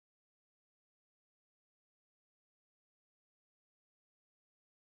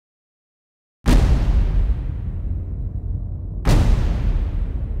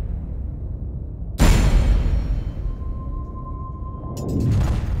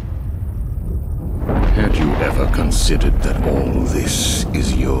Ever considered that all this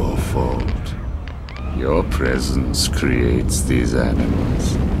is your fault? Your presence creates these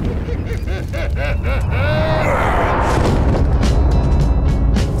animals.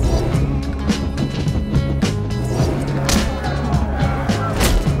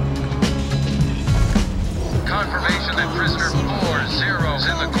 Confirmation that prisoner 40's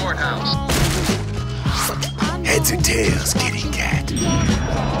in the courthouse. Heads and tails, kitty cat.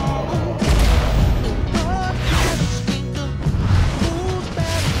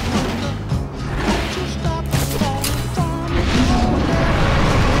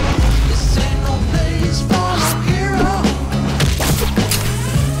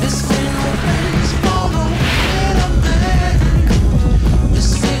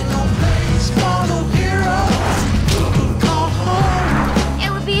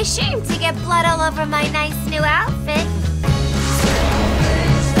 Shame to get blood all over my nice new outfit.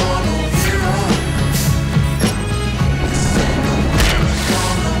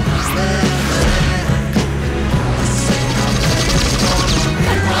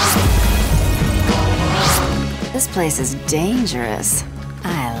 This place is dangerous.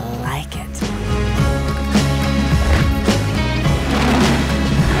 I like it.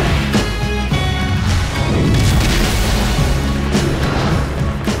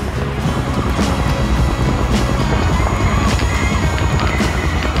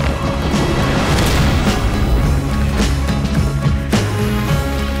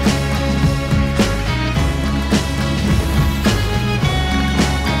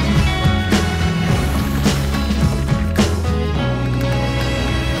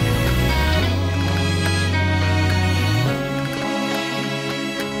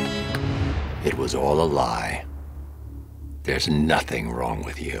 It was all a lie. There's nothing wrong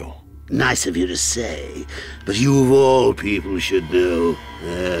with you. Nice of you to say, but you of all people should know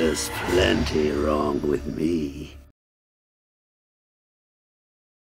there's plenty wrong with me.